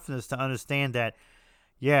mental toughness to understand that,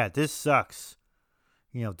 yeah, this sucks.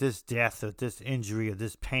 This death or this injury or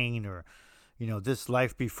this pain or, this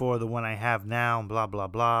life before the one I have now and blah, blah,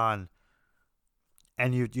 blah.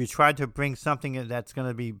 And you try to bring something that's going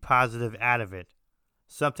to be positive out of it.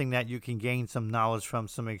 Something that you can gain some knowledge from,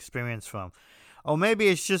 some experience from. Or maybe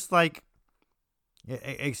it's just like,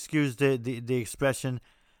 excuse the expression,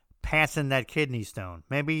 passing that kidney stone.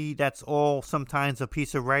 Maybe that's all sometimes a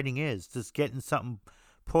piece of writing is. Just getting something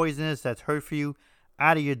poisonous that's hurt for you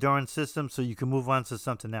out of your darn system so you can move on to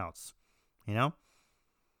something else.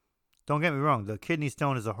 Don't get me wrong. The kidney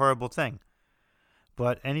stone is a horrible thing.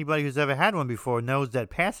 But anybody who's ever had one before knows that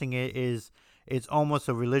passing it it's almost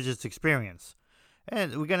a religious experience.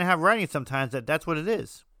 And we're going to have writing sometimes that's what it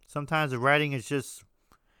is. Sometimes the writing is just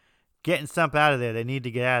getting something out of there they need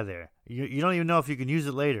to get out of there. You don't even know if you can use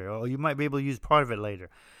it later, or you might be able to use part of it later.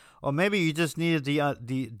 Or maybe you just needed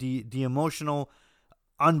the emotional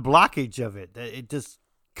unblockage of it. It just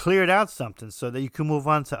cleared out something so that you can move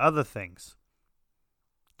on to other things.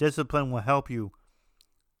 Discipline will help you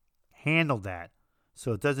handle that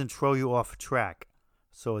so it doesn't throw you off track,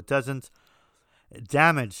 so it doesn't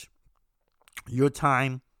damage your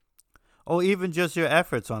time or even just your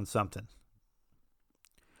efforts on something.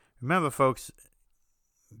 Remember, folks,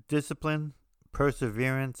 discipline,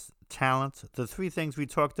 perseverance, talent, the three things we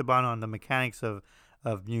talked about on the mechanics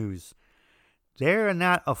of news, they're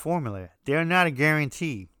not a formula. They're not a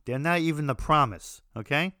guarantee. They're not even the promise,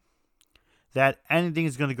 okay? That anything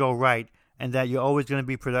is going to go right and that you're always going to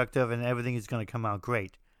be productive and everything is going to come out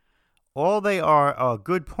great. All they are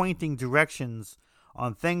good pointing directions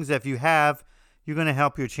on things that if you have, you're going to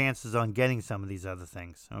help your chances on getting some of these other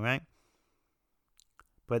things, all right?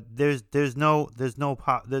 But that's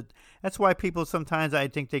why people sometimes, I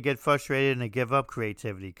think, they get frustrated and they give up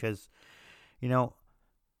creativity because,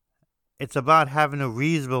 it's about having a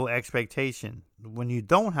reasonable expectation. When you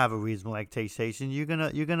don't have a reasonable expectation, you're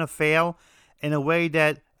gonna fail in a way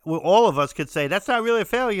that all of us could say that's not really a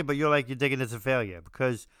failure, but you're thinking it's a failure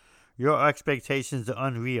because your expectations are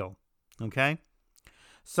unreal. Okay?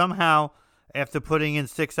 Somehow, after putting in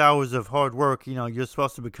 6 hours of hard work, you're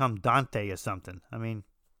supposed to become Dante or something. I mean,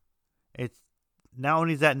 it's not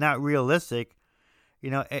only is that not realistic,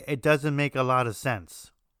 it doesn't make a lot of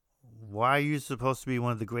sense. Why are you supposed to be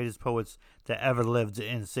one of the greatest poets that ever lived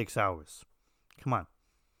in 6 hours? Come on.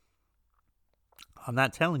 I'm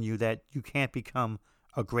not telling you that you can't become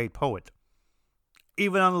a great poet.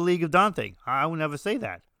 Even on the League of Dante. I would never say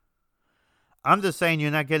that. I'm just saying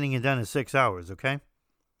you're not getting it done in 6 hours, okay?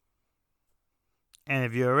 And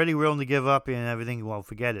if you're already willing to give up and everything, well,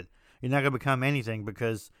 forget it. You're not going to become anything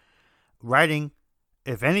because writing,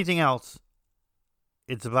 if anything else,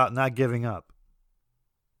 it's about not giving up.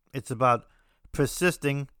 It's about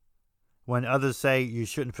persisting when others say you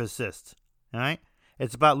shouldn't persist. All right?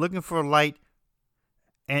 It's about looking for a light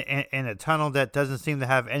in a tunnel that doesn't seem to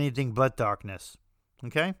have anything but darkness.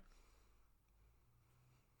 Okay?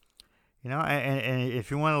 And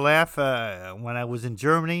if you want to laugh, when I was in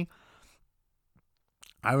Germany,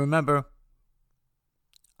 I remember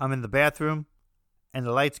I'm in the bathroom and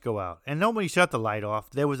the lights go out. And nobody shut the light off.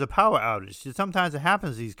 There was a power outage. Sometimes it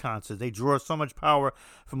happens at these concerts. They draw so much power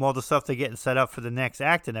from all the stuff they're getting set up for the next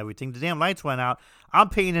act and everything. The damn lights went out. I'm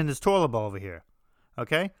peeing in this toilet bowl over here.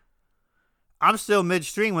 Okay? I'm still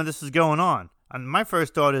midstream when this is going on. And my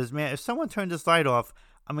first thought is, man, if someone turned this light off,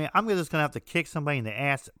 I'm just going to have to kick somebody in the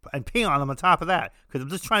ass and pee on them on top of that. Because I'm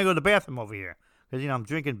just trying to go to the bathroom over here. Because, I'm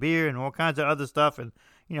drinking beer and all kinds of other stuff. And,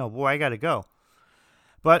 boy, I got to go.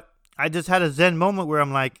 But I just had a Zen moment where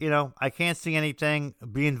I'm like, I can't see anything.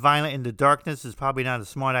 Being violent in the darkness is probably not a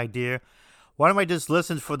smart idea. Why don't I just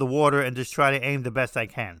listen for the water and just try to aim the best I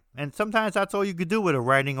can? And sometimes that's all you could do with a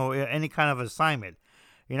writing or any kind of assignment.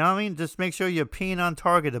 You know what I mean? Just make sure you're peeing on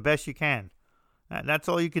target the best you can. That's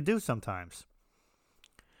all you could do sometimes.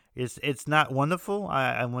 It's not wonderful.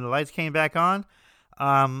 When the lights came back on,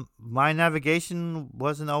 my navigation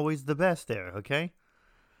wasn't always the best there, okay?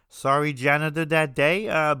 Sorry, janitor, that day,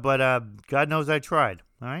 but God knows I tried,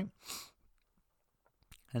 all right?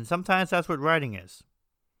 And sometimes that's what writing is.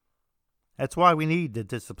 That's why we need the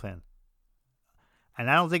discipline. And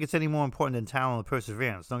I don't think it's any more important than talent or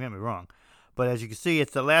perseverance. Don't get me wrong. But as you can see,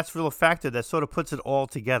 it's the last little factor that sort of puts it all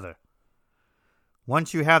together.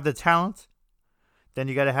 Once you have the talent, then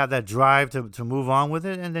you got to have that drive to move on with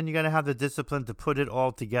it, and then you got to have the discipline to put it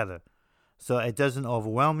all together, so it doesn't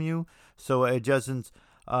overwhelm you, so it doesn't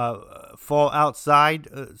fall outside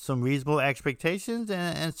some reasonable expectations,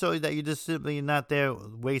 and so that you're just simply not there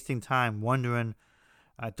wasting time wondering,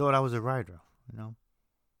 I thought I was a writer, No,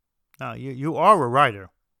 you are a writer.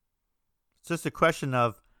 It's just a question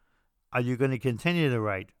of, are you going to continue to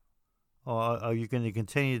write, or are you going to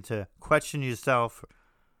continue to question yourself?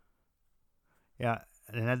 Yeah,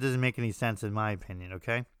 and that doesn't make any sense in my opinion,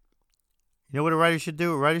 okay? You know what a writer should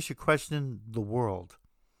do? A writer should question the world.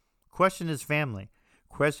 Question his family.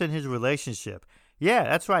 Question his relationship. Yeah,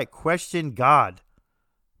 that's right. Question God.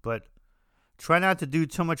 But try not to do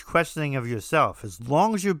too much questioning of yourself. As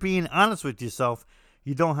long as you're being honest with yourself,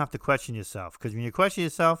 you don't have to question yourself. Because when you question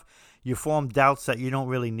yourself, you form doubts that you don't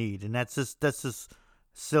really need. And that's just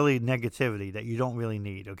silly negativity that you don't really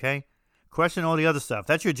need, okay? Question all the other stuff.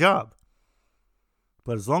 That's your job.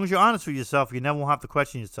 But as long as you're honest with yourself, you never will have to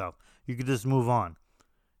question yourself. You can just move on,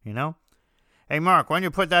 Hey, Mark, why don't you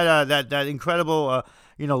put that incredible,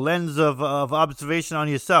 lens of observation on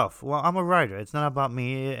yourself? Well, I'm a writer. It's not about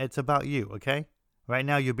me. It's about you, okay? Right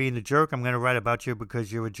now, you're being a jerk. I'm going to write about you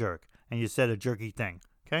because you're a jerk. And you said a jerky thing,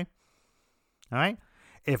 okay? All right?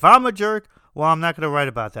 If I'm a jerk, well, I'm not going to write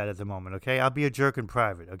about that at the moment, okay? I'll be a jerk in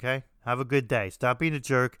private, okay? Have a good day. Stop being a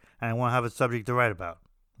jerk, and I won't have a subject to write about.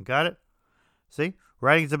 Got it? See?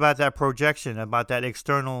 Writing's about that projection, about that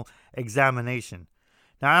external examination.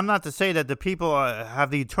 Now, I'm not to say that the people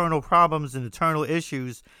have the eternal problems and eternal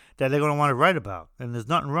issues that they're going to want to write about, and there's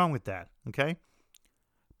nothing wrong with that, okay?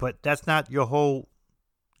 But that's not your whole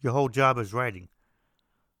job as writing.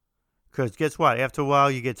 Because guess what? After a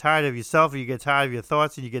while, you get tired of yourself, or you get tired of your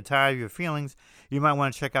thoughts, and you get tired of your feelings. You might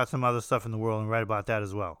want to check out some other stuff in the world and write about that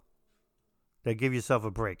as well. Then give yourself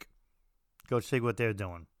a break. Go see what they're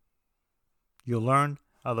doing. You'll learn,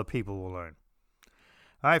 other people will learn.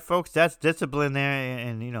 All right, folks, that's discipline there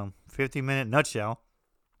in 50-minute nutshell.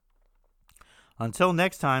 Until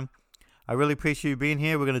next time, I really appreciate you being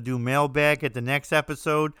here. We're going to do mailbag at the next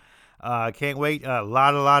episode. Can't wait. A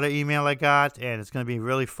lot of email I got, and it's going to be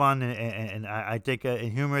really fun and I think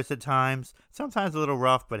humorous at times. Sometimes a little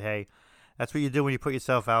rough, but hey, that's what you do when you put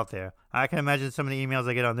yourself out there. I can imagine some of the emails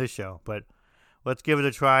I get on this show, but let's give it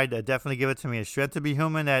a try. Definitely give it to me. It's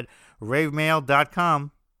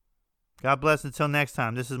strengthtobehuman@ravemail.com. God bless. Until next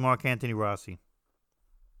time, this is Mark Anthony Rossi.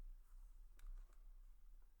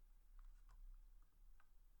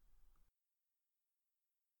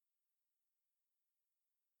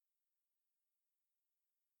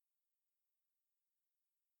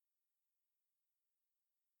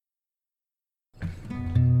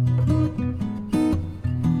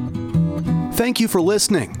 Thank you for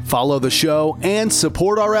listening. Follow the show and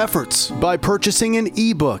support our efforts by purchasing an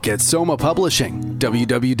ebook at Soma Publishing,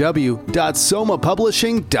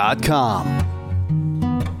 www.somapublishing.com.